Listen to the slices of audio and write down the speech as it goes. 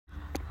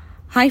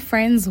Hi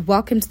friends,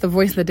 welcome to the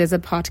Voice of the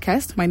Desert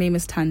podcast. My name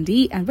is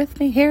Tandi, and with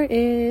me here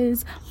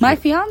is my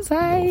fiance.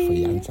 Your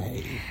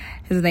fiance.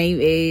 His name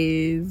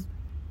is...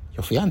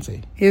 Your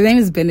fiance? His name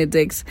is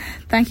Benedict.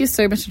 Thank you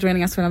so much for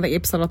joining us for another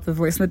episode of the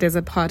Voice of the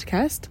Desert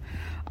podcast.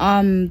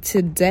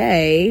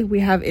 Today we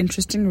have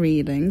interesting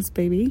readings.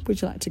 Baby,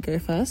 would you like to go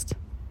first?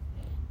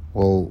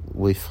 Well,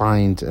 we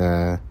find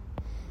a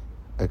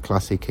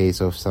classic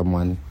case of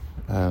someone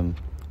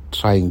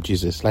trying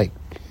Jesus. Like,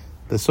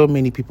 there's so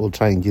many people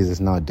trying Jesus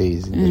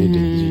nowadays in the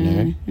readings, you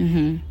know?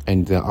 Mm-hmm.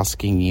 And they're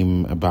asking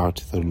him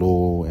about the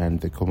law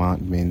and the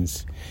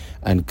commandments.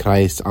 And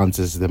Christ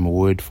answers them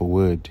word for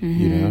word,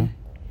 you know?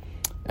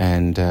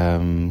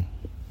 And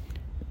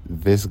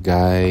this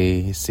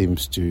guy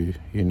seems to,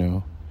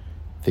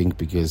 think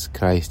because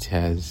Christ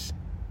has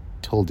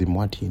told him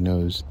what he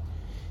knows,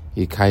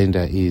 he kind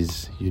of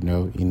is,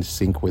 in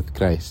sync with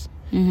Christ.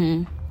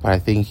 Mm-hmm. But I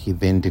think he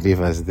then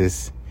delivers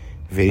this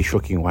very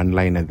shocking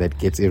one-liner that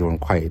gets everyone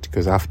quiet,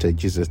 because after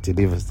Jesus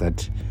delivers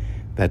that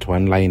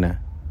one-liner,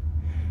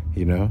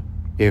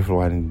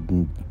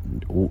 everyone,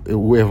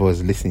 whoever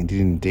was listening,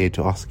 didn't dare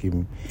to ask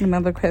him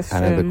another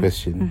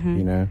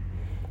question.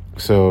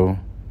 So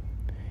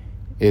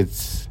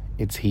it's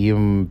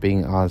him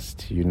being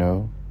asked,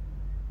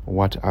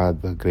 what are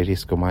the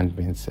greatest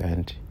commandments,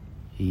 and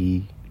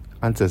he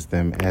answers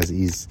them as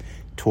is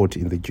taught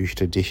in the Jewish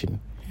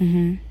tradition.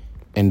 Mm-hmm.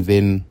 And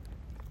then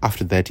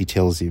after that he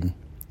tells him,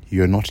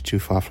 you're not too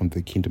far from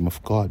the kingdom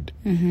of God.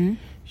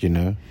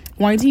 Mm-hmm.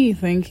 Why do you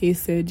think he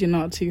said you're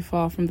not too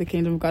far from the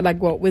kingdom of God? Like,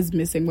 what was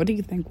missing? What do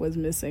you think was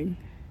missing?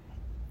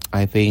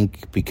 I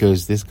think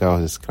because this guy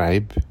was a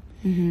scribe.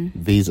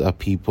 Mm-hmm. These are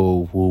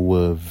people who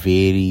were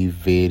very,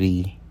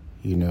 very,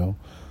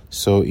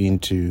 so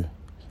into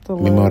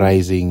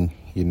memorizing,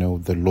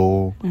 the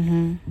law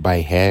by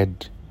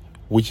head,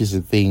 which is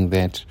a thing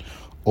that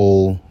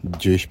all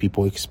Jewish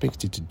people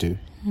expected to do.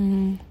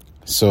 Mm-hmm.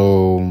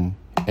 So,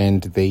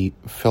 and they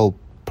felt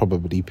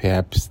probably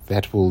perhaps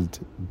that would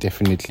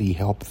definitely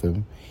help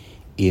them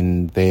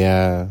in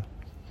their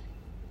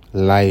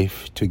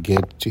life to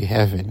get to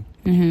heaven,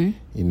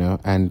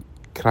 and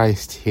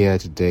Christ here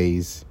today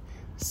is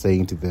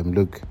saying to them,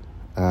 look,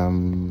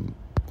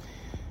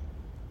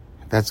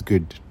 that's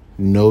good.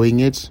 Knowing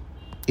it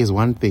is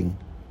one thing,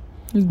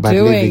 but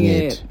living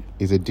it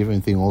is a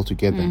different thing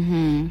altogether.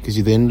 Because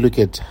you then look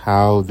at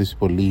how these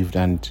people lived,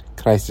 and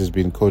Christ has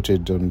been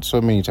quoted on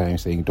so many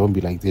times saying, don't be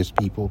like these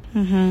people.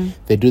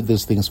 They do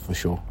those things for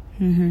sure,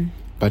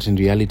 but in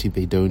reality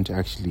they don't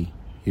actually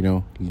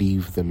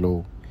leave the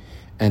law.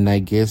 And I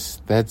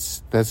guess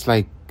that's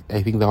like,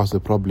 I think that was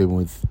the problem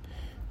with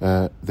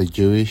the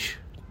Jewish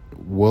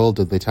world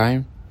at the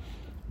time.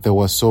 There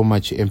was so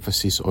much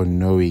emphasis on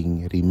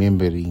knowing,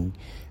 remembering,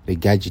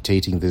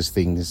 regurgitating these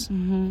things,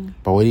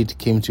 but when it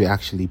came to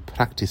actually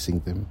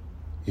practicing them,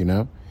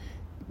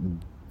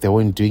 they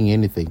weren't doing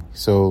anything.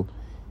 So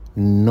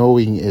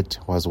knowing it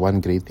was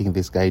one great thing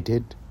this guy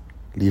did.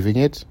 Leaving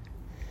it,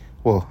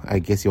 well, I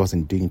guess he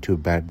wasn't doing too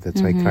bad. That's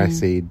why Christ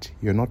said,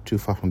 you're not too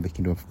far from the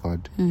kingdom of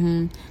God.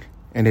 And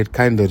it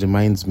kind of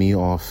reminds me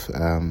of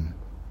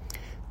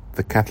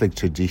the Catholic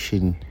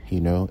tradition,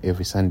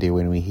 every Sunday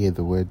when we hear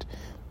the word.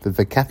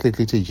 The Catholic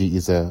liturgy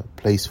is a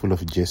place full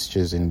of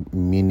gestures and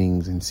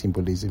meanings and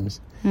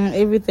symbolisms.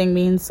 Everything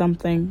means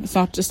something. It's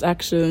not just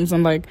actions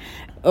and like,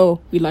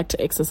 oh, we like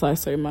to exercise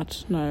so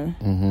much. No.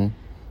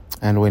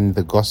 And when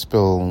the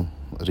gospel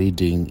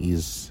reading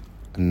is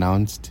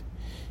announced,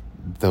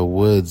 the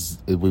words,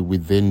 we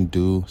then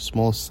do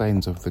small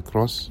signs of the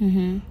cross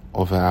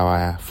over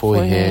our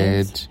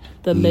forehead,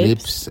 the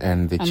lips,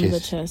 and the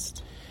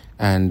chest.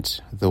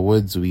 And the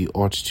words we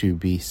ought to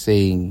be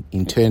saying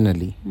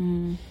internally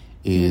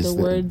is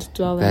the words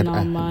dwell in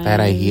our minds, that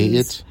I hear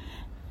it.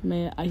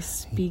 May I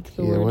speak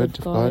the word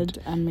of God,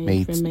 and may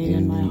it remain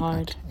in my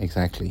heart.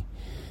 Exactly.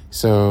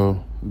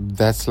 So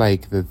that's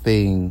like the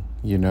thing,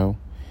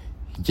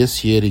 just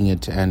hearing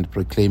it and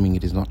proclaiming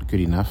it is not good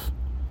enough.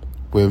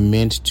 We're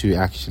meant to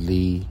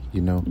actually,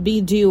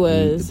 be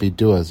doers. Be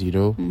doers,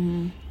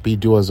 be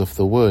doers of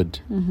the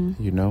word,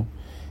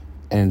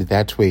 and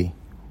that way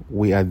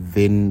we are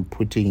then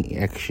putting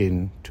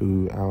action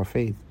to our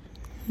faith.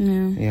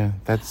 Yeah,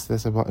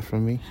 that's about it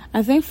from me.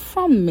 I think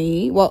from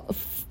me,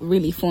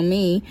 really for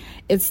me,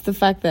 it's the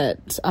fact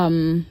that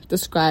the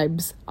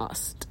scribes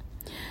asked.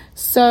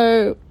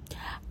 So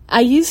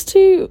I used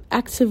to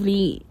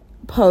actively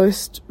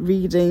post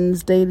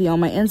readings daily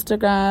on my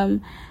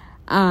Instagram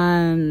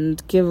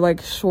and give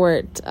like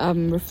short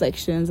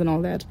reflections and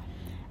all that.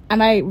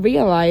 And I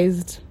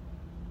realized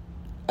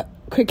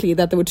quickly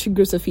that there were two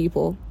groups of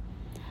people.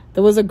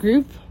 There was a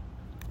group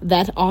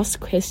that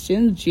asked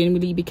questions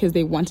genuinely because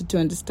they wanted to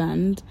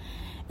understand,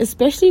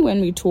 especially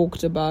when we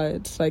talked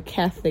about like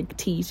Catholic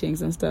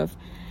teachings and stuff.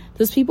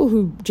 There's people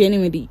who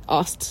genuinely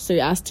asked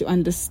to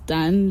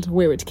understand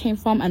where it came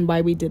from and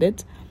why we did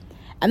it.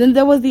 And then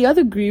there was the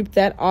other group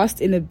that asked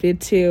in a bid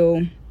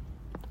to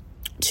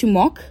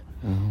mock,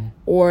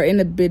 or in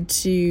a bid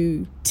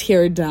to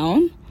tear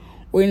down,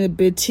 or in a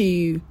bid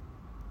to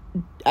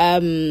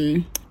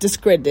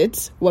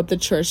discredit what the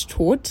church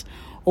taught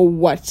or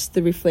what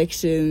the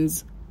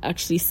reflections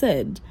actually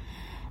said.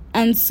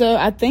 And so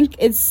I think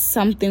it's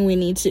something we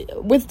need to,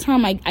 with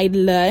time, I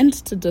learned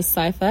to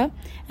decipher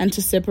and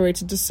to separate,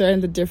 to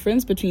discern the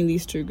difference between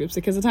these two groups.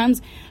 Because at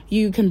times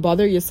you can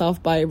bother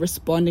yourself by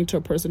responding to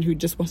a person who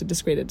just wants to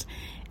discredit.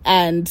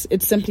 And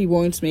it simply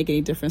won't make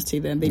any difference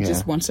to them. They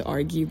just want to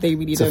argue. They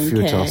really don't care. It's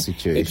a futile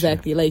situation.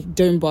 Exactly. Like,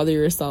 don't bother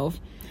yourself.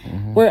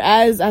 Mm-hmm.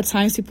 Whereas at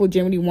times people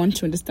generally want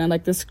to understand.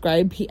 Like the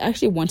scribe, he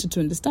actually wanted to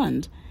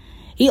understand.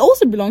 He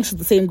also belongs to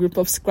the same group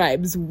of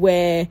scribes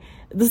where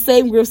the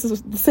same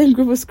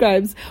group of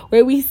scribes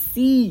where we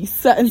see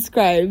certain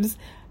scribes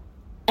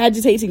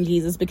agitating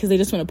Jesus because they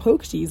just want to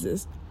poke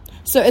Jesus.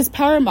 So it's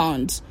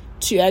paramount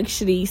to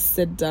actually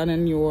sit down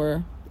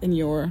to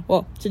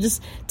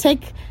just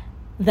take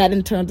that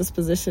internal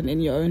disposition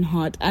in your own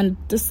heart and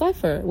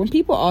decipher. When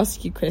people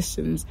ask you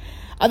questions,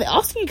 are they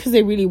asking you because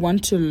they really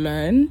want to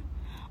learn,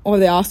 or are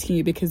they asking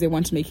you because they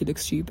want to make you look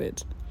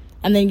stupid?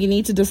 And then you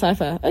need to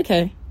decipher,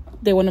 okay,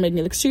 they want to make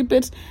me look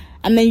stupid,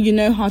 and then you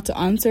know how to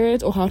answer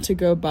it or how to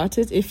go about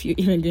it, if you're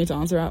even going to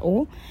answer at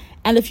all.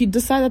 And if you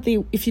discover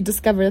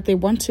that they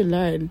want to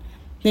learn,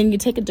 then you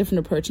take a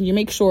different approach and you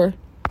make sure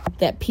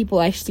that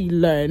people actually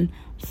learn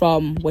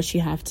from what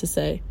you have to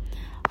say.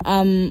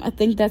 I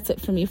think that's it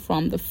for me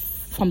from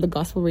the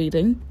gospel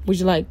reading. Would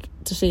you like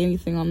to say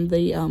anything on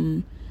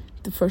the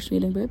first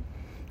reading, babe?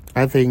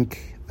 I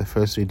think the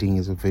first reading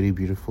is a very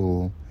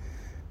beautiful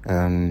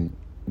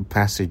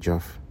passage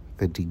of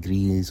the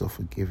degrees of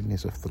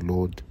forgiveness of the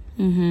Lord.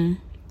 Mm-hmm.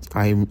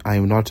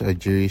 I'm not a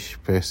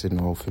Jewish person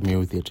or familiar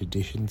with their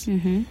traditions,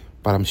 mm-hmm.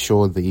 but I'm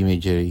sure the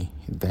imagery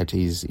that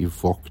is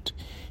evoked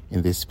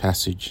in this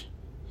passage,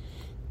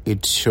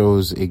 it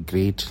shows a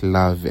great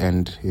love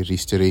and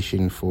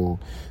restoration for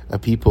a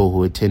people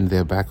who turn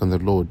their back on the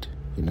Lord,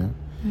 you know.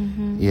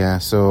 Mm-hmm. Yeah,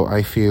 so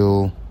I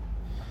feel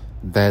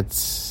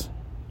that's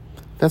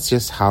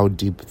just how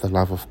deep the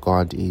love of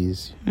God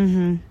is.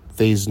 Mm-hmm.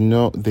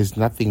 There's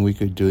nothing we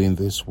could do in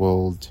this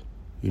world,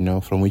 you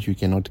know, from which we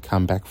cannot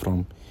come back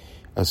from,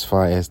 as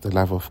far as the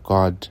love of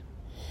God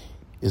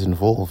is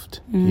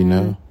involved, mm-hmm. you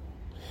know.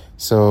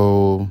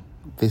 So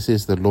this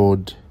is the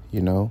Lord,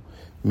 you know,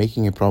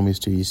 making a promise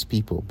to his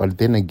people. But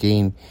then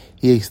again,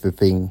 here's the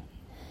thing.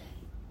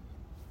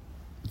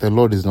 The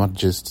Lord is not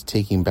just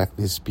taking back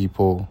these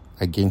people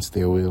against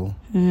their will.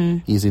 Mm-hmm.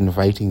 He's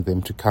inviting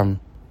them to come.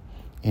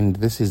 And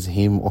this is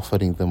him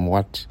offering them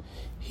what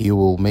he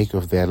will make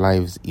of their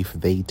lives if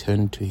they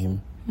turn to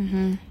him.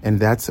 Mm-hmm. And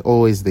that's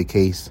always the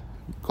case.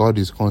 God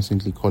is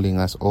constantly calling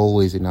us,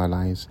 always in our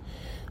lives,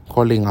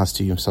 calling us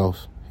to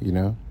himself, you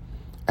know.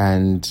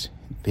 And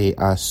there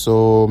are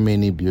so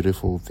many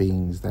beautiful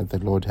things that the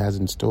Lord has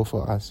in store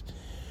for us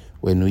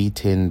when we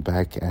turn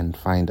back and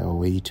find our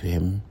way to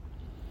him.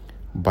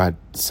 But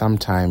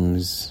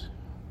sometimes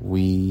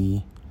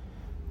we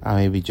are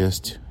maybe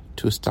just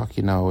too stuck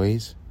in our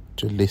ways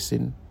to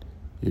listen,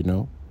 you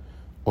know.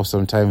 Or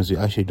sometimes we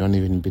actually don't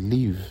even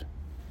believe,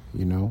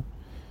 you know.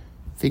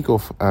 Think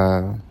of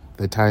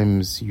the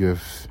times you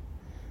have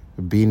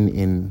been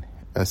in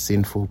a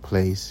sinful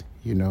place,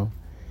 you know.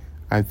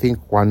 I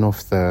think one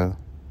of the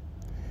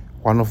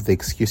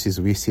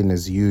excuses we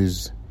sinners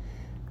use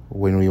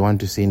when we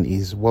want to sin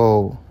is,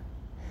 well,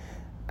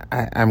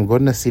 I'm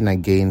going to sin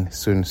again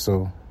soon,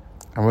 so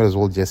I might as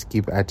well just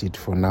keep at it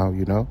for now,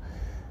 you know.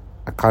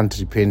 I can't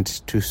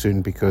repent too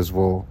soon because,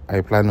 well, I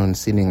plan on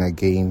sinning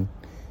again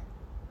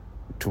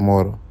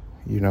tomorrow,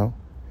 you know.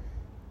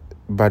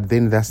 But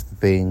then that's the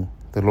thing.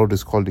 The Lord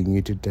is calling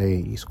you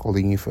today. He's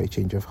calling you for a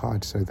change of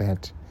heart so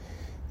that,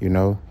 you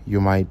know, you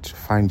might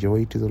find your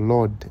way to the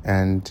Lord,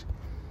 and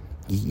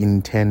he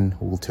in turn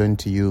will turn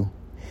to you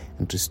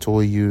and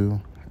restore you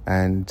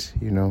and,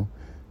 you know,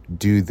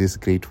 do this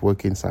great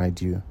work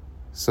inside you.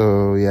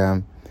 So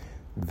yeah,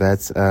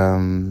 that's what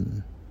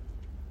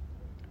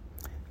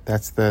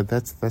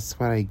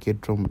I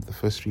get from the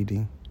first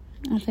reading.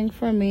 I think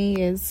for me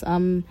is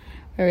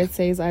where it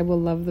says, I will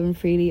love them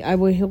freely. I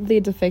will heal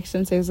their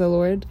defection, says the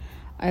Lord.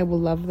 I will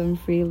love them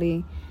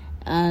freely.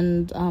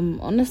 And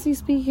honestly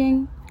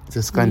speaking, it's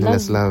a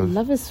scandalous love.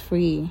 Love is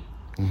free.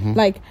 Mm-hmm.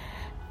 Like,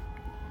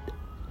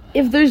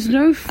 if there's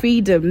no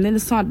freedom, then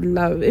it's not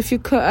love. If you're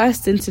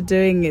coerced into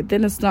doing it,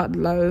 then it's not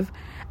love.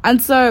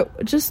 And so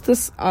just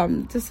this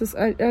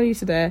earlier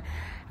today,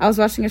 I was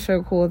watching a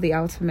show called The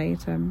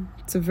Ultimatum.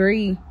 It's a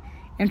very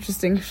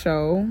interesting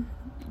show.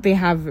 They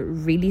have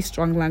really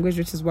strong language,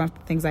 which is one of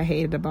the things I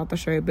hated about the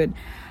show. But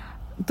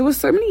there were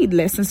so many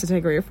lessons to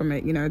take away from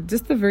it. You know,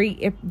 just the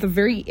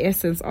very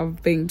essence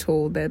of being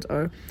told that,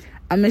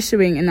 I'm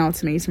issuing an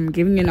ultimatum, I'm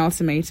giving you an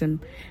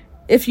ultimatum.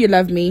 If you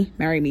love me,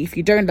 marry me. If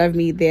you don't love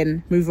me,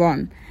 then move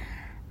on.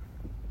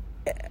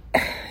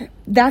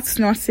 That's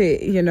not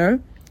it, you know?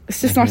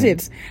 It's just not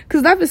it.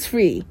 Because love is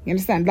free. You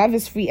understand? Love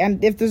is free.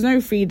 And if there's no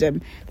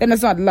freedom, then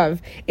it's not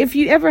love. If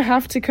you ever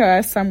have to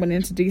coerce someone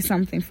into do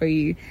something for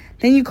you,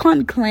 then you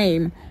can't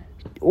claim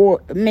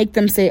or make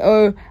them say,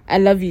 oh, I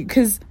love you.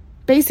 Because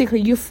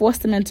basically you force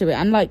them into it.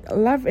 And like,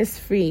 love is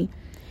free.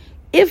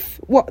 if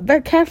what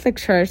the Catholic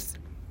Church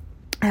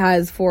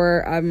has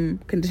for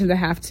conditions that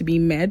have to be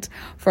met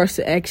for us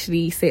to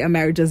actually say a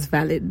marriage is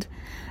valid.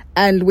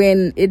 And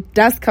when it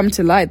does come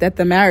to light that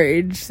the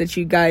marriage that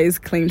you guys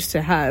claimed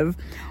to have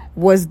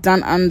was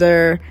done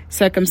under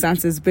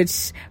circumstances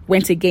which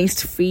went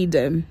against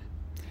freedom,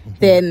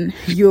 then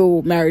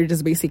your marriage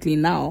is basically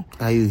null.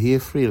 Are you here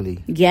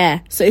freely?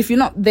 Yeah. So if you're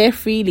not there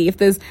freely, if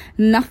there's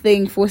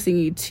nothing forcing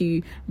you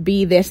to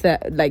be there,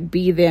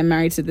 be there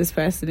married to this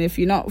person, if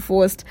you're not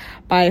forced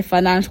by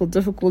financial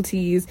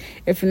difficulties,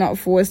 if you're not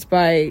forced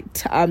by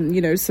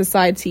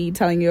society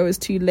telling you it's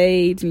too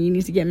late and you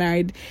need to get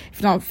married,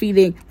 if you're not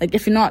feeling like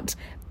if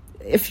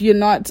you're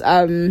not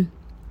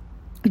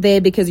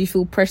there because you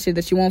feel pressured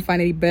that you won't find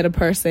any better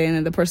person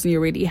than the person you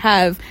already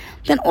have,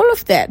 then all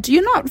of that,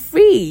 you're not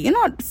free.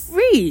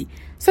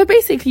 So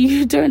basically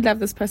you don't love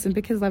this person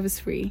because love is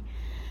free.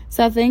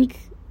 So I think,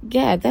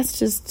 that's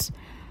just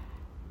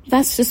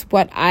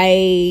what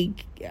I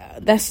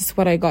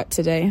got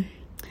today.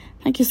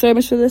 Thank you so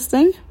much for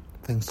listening.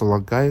 Thanks a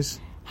lot,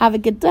 guys. Have a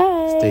good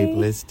day. Stay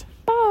blessed.